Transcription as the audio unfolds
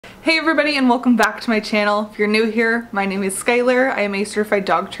Hey everybody and welcome back to my channel. If you're new here, my name is Skylar. I am a certified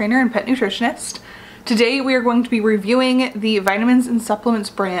dog trainer and pet nutritionist. Today we are going to be reviewing the vitamins and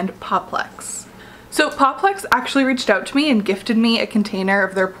supplements brand Pawplex. So Pawplex actually reached out to me and gifted me a container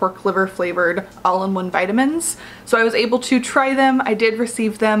of their pork liver flavored all-in-one vitamins. So I was able to try them. I did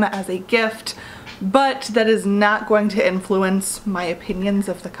receive them as a gift, but that is not going to influence my opinions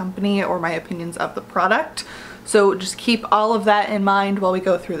of the company or my opinions of the product. So just keep all of that in mind while we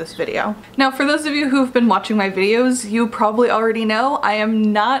go through this video. Now, for those of you who've been watching my videos, you probably already know I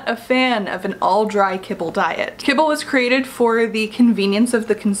am not a fan of an all-dry kibble diet. Kibble was created for the convenience of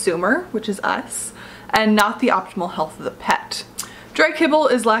the consumer, which is us, and not the optimal health of the pet. Dry kibble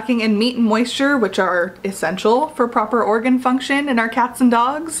is lacking in meat and moisture, which are essential for proper organ function in our cats and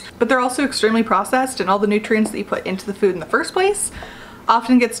dogs, but they're also extremely processed, and all the nutrients that you put into the food in the first place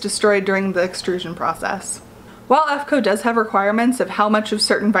often gets destroyed during the extrusion process. While AAFCO does have requirements of how much of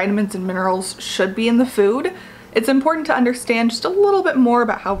certain vitamins and minerals should be in the food, it's important to understand just a little bit more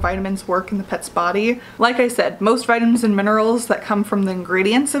about how vitamins work in the pet's body. Like I said, most vitamins and minerals that come from the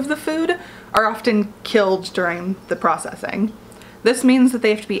ingredients of the food are often killed during the processing. This means that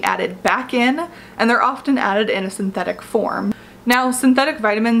they have to be added back in, and they're often added in a synthetic form. Now, synthetic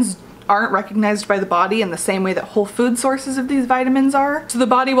vitamins aren't recognized by the body in the same way that whole food sources of these vitamins are, so the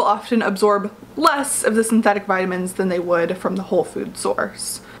body will often absorb less of the synthetic vitamins than they would from the whole food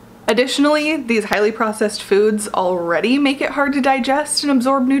source. Additionally, these highly processed foods already make it hard to digest and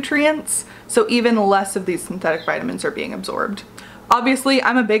absorb nutrients, so even less of these synthetic vitamins are being absorbed. Obviously,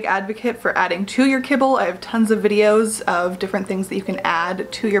 I'm a big advocate for adding to your kibble. I have tons of videos of different things that you can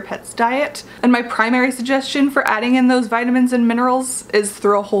add to your pet's diet. And my primary suggestion for adding in those vitamins and minerals is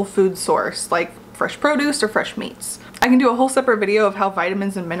through a whole food source, like fresh produce or fresh meats. I can do a whole separate video of how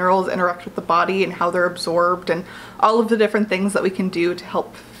vitamins and minerals interact with the body and how they're absorbed and all of the different things that we can do to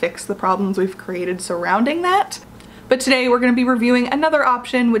help fix the problems we've created surrounding that. But today we're going to be reviewing another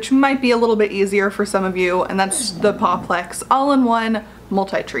option which might be a little bit easier for some of you, and that's the Pawplex all-in-one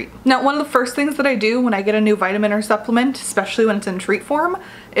multi-treat. Now, one of the first things that I do when I get a new vitamin or supplement, especially when it's in treat form,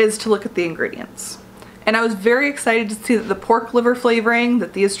 is to look at the ingredients. And I was very excited to see that the pork liver flavoring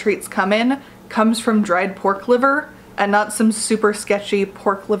that these treats come in comes from dried pork liver and not some super sketchy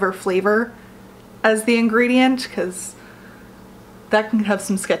pork liver flavor as the ingredient, because that can have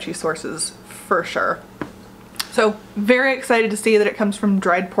some sketchy sources for sure. So very excited to see that it comes from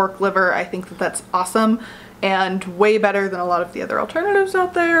dried pork liver. I think that that's awesome and way better than a lot of the other alternatives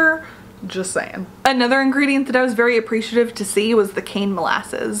out there. Just saying. Another ingredient that I was very appreciative to see was the cane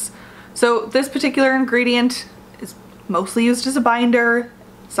molasses. So this particular ingredient is mostly used as a binder.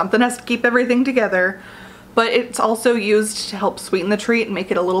 Something has to keep everything together, but it's also used to help sweeten the treat and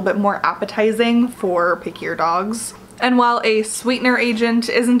make it a little bit more appetizing for pickier dogs. And while a sweetener agent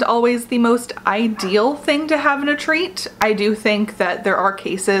isn't always the most ideal thing to have in a treat, I do think that there are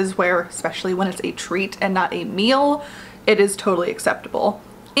cases where, especially when it's a treat and not a meal, it is totally acceptable.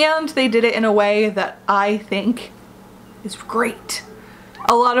 And they did it in a way that I think is great.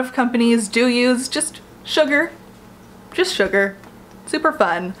 A lot of companies do use just sugar, super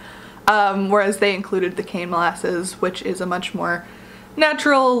fun, whereas they included the cane molasses, which is a much more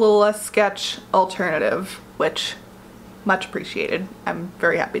natural, a little less sketch alternative, which much appreciated. I'm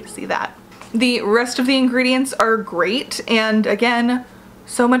very happy to see that. The rest of the ingredients are great, and again,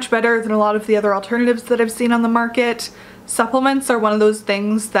 so much better than a lot of the other alternatives that I've seen on the market. Supplements are one of those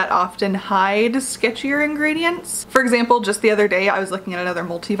things that often hide sketchier ingredients. For example, just the other day I was looking at another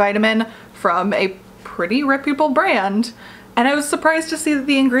multivitamin from a pretty reputable brand, and I was surprised to see that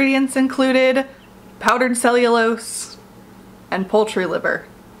the ingredients included powdered cellulose and poultry liver.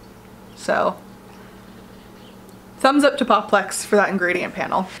 So thumbs up to Pawplex for that ingredient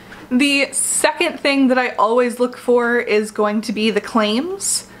panel. The second thing that I always look for is going to be the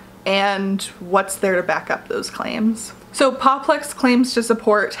claims and what's there to back up those claims. So Pawplex claims to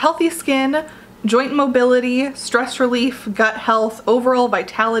support healthy skin, joint mobility, stress relief, gut health, overall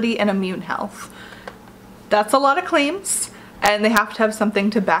vitality, and immune health. That's a lot of claims, and they have to have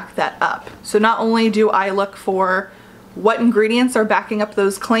something to back that up. So not only do I look for what ingredients are backing up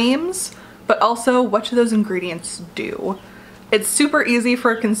those claims, but also what do those ingredients do. It's super easy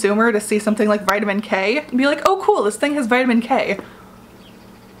for a consumer to see something like vitamin K and be like, oh cool, this thing has vitamin K.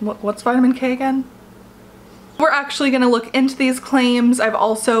 What's vitamin K again? We're actually going to look into these claims. I've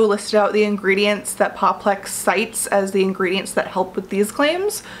also listed out the ingredients that Pawplex cites as the ingredients that help with these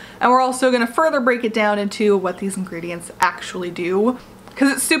claims, and we're also going to further break it down into what these ingredients actually do.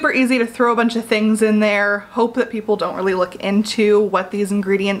 Because it's super easy to throw a bunch of things in there, hope that people don't really look into what these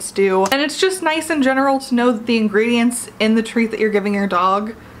ingredients do. And it's just nice in general to know that the ingredients in the treat that you're giving your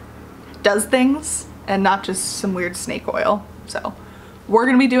dog does things and not just some weird snake oil. So we're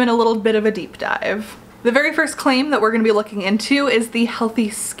gonna be doing a little bit of a deep dive. The very first claim that we're gonna be looking into is the healthy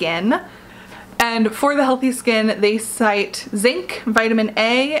skin. And for the healthy skin, they cite zinc, vitamin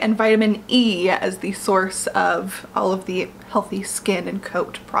A, and vitamin E as the source of all of the healthy skin and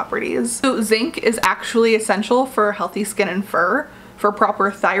coat properties. So zinc is actually essential for healthy skin and fur, for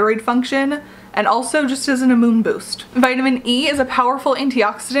proper thyroid function, and also just as an immune boost. Vitamin E is a powerful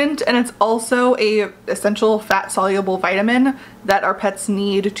antioxidant, and it's also a essential fat-soluble vitamin that our pets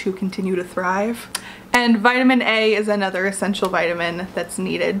need to continue to thrive. And vitamin A is another essential vitamin that's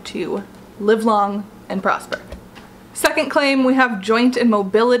needed to live long and prosper. Second claim, we have joint and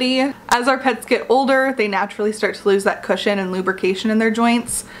mobility. As our pets get older, they naturally start to lose that cushion and lubrication in their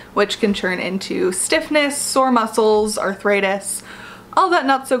joints, which can turn into stiffness, sore muscles, arthritis, all that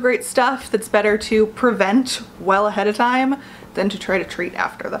not so great stuff that's better to prevent well ahead of time than to try to treat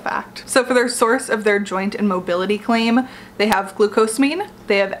after the fact. So for their source of their joint and mobility claim, they have glucosamine,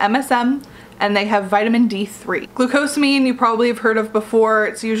 they have MSM, and they have vitamin D3. Glucosamine you probably have heard of before.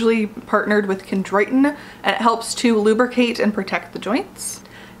 It's usually partnered with chondroitin, and it helps to lubricate and protect the joints.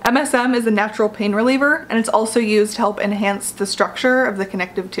 MSM is a natural pain reliever, and it's also used to help enhance the structure of the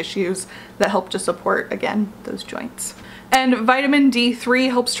connective tissues that help to support, again, those joints. And vitamin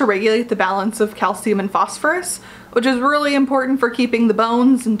D3 helps to regulate the balance of calcium and phosphorus, which is really important for keeping the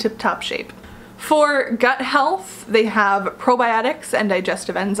bones in tip-top shape. For gut health, they have probiotics and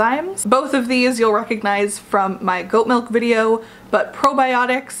digestive enzymes. Both of these you'll recognize from my goat milk video, but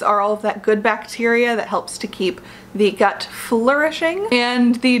probiotics are all of that good bacteria that helps to keep the gut flourishing,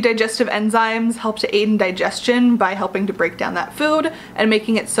 and the digestive enzymes help to aid in digestion by helping to break down that food and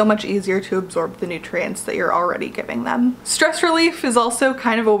making it so much easier to absorb the nutrients that you're already giving them. Stress relief is also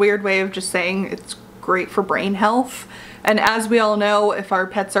kind of a weird way of just saying it's great for brain health. And as we all know, if our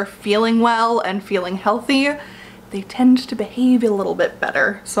pets are feeling well and feeling healthy, they tend to behave a little bit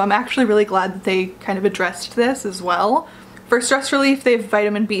better. So I'm actually really glad that they kind of addressed this as well. For stress relief, they have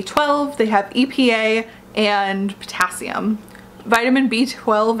vitamin B12, they have EPA, and potassium. Vitamin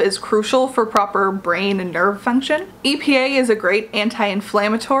B12 is crucial for proper brain and nerve function. EPA is a great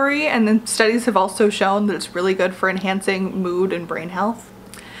anti-inflammatory, and then studies have also shown that it's really good for enhancing mood and brain health.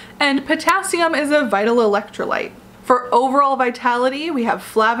 And potassium is a vital electrolyte. For overall vitality, we have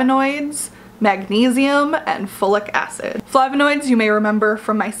flavonoids, magnesium, and folic acid. Flavonoids you may remember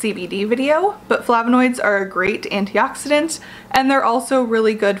from my CBD video, but flavonoids are a great antioxidant, and they're also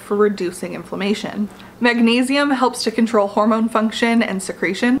really good for reducing inflammation. Magnesium helps to control hormone function and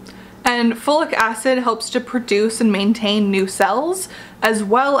secretion, and folic acid helps to produce and maintain new cells, as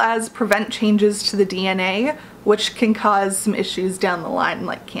well as prevent changes to the DNA, which can cause some issues down the line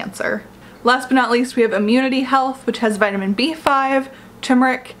like cancer. Last but not least, we have immunity health, which has vitamin B5,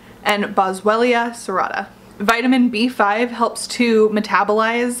 turmeric, and Boswellia serrata. Vitamin B5 helps to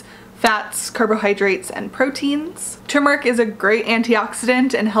metabolize fats, carbohydrates, and proteins. Turmeric is a great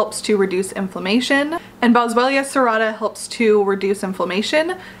antioxidant and helps to reduce inflammation. And Boswellia serrata helps to reduce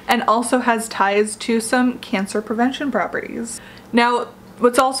inflammation and also has ties to some cancer prevention properties. Now,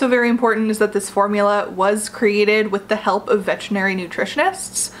 what's also very important is that this formula was created with the help of veterinary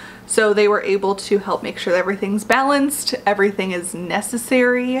nutritionists. So they were able to help make sure that everything's balanced, everything is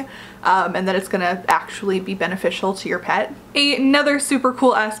necessary, and that it's gonna actually be beneficial to your pet. Another super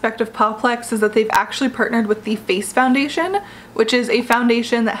cool aspect of Pawplex is that they've actually partnered with the Face Foundation, which is a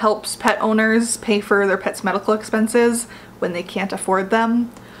foundation that helps pet owners pay for their pets' medical expenses when they can't afford them.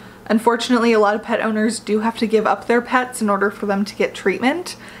 Unfortunately, a lot of pet owners do have to give up their pets in order for them to get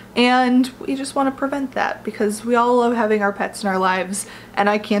treatment. And we just want to prevent that because we all love having our pets in our lives, and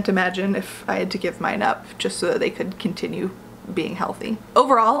I can't imagine if I had to give mine up just so that they could continue being healthy.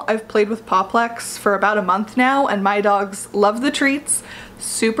 Overall, I've played with Pawplex for about a month now, and my dogs love the treats,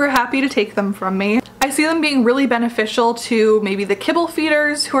 super happy to take them from me. I see them being really beneficial to maybe the kibble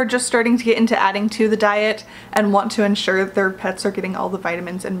feeders who are just starting to get into adding to the diet and want to ensure that their pets are getting all the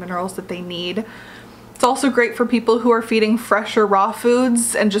vitamins and minerals that they need. It's also great for people who are feeding fresh or raw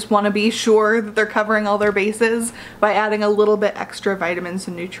foods and just want to be sure that they're covering all their bases by adding a little bit extra vitamins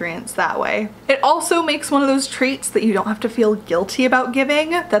and nutrients that way. It also makes one of those treats that you don't have to feel guilty about giving.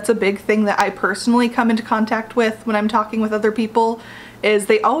 That's a big thing that I personally come into contact with when I'm talking with other people, is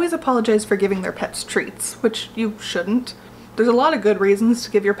they always apologize for giving their pets treats, which you shouldn't. There's a lot of good reasons to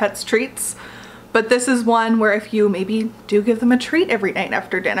give your pets treats, but this is one where if you maybe do give them a treat every night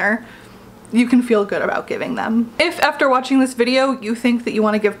after dinner, you can feel good about giving them. If after watching this video you think that you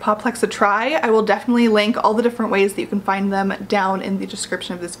want to give Pawplex a try, I will definitely link all the different ways that you can find them down in the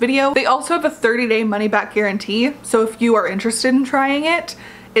description of this video. They also have a 30-day money-back guarantee, so if you are interested in trying it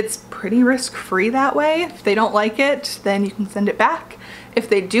It's pretty risk-free that way. If they don't like it, then you can send it back. If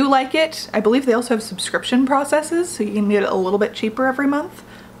they do like it, I believe they also have subscription processes, so you can get it a little bit cheaper every month,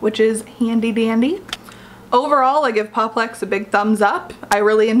 which is handy dandy. Overall, I give Pawplex a big thumbs up. I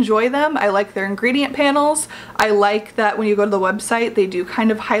really enjoy them. I like their ingredient panels. I like that when you go to the website, they do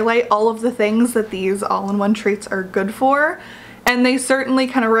kind of highlight all of the things that these all-in-one treats are good for. And they certainly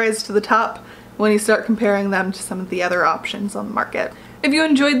kind of rise to the top when you start comparing them to some of the other options on the market. If you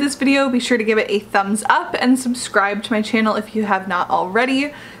enjoyed this video, be sure to give it a thumbs up and subscribe to my channel if you have not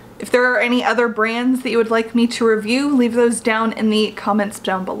already. If there are any other brands that you would like me to review, leave those down in the comments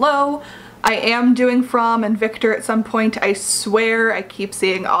down below. I am doing From and Victor at some point. I swear I keep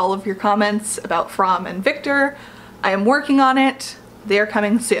seeing all of your comments about From and Victor. I am working on it. They're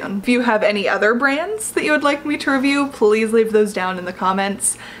coming soon. If you have any other brands that you would like me to review, please leave those down in the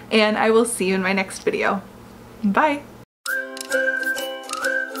comments, and I will see you in my next video. Bye!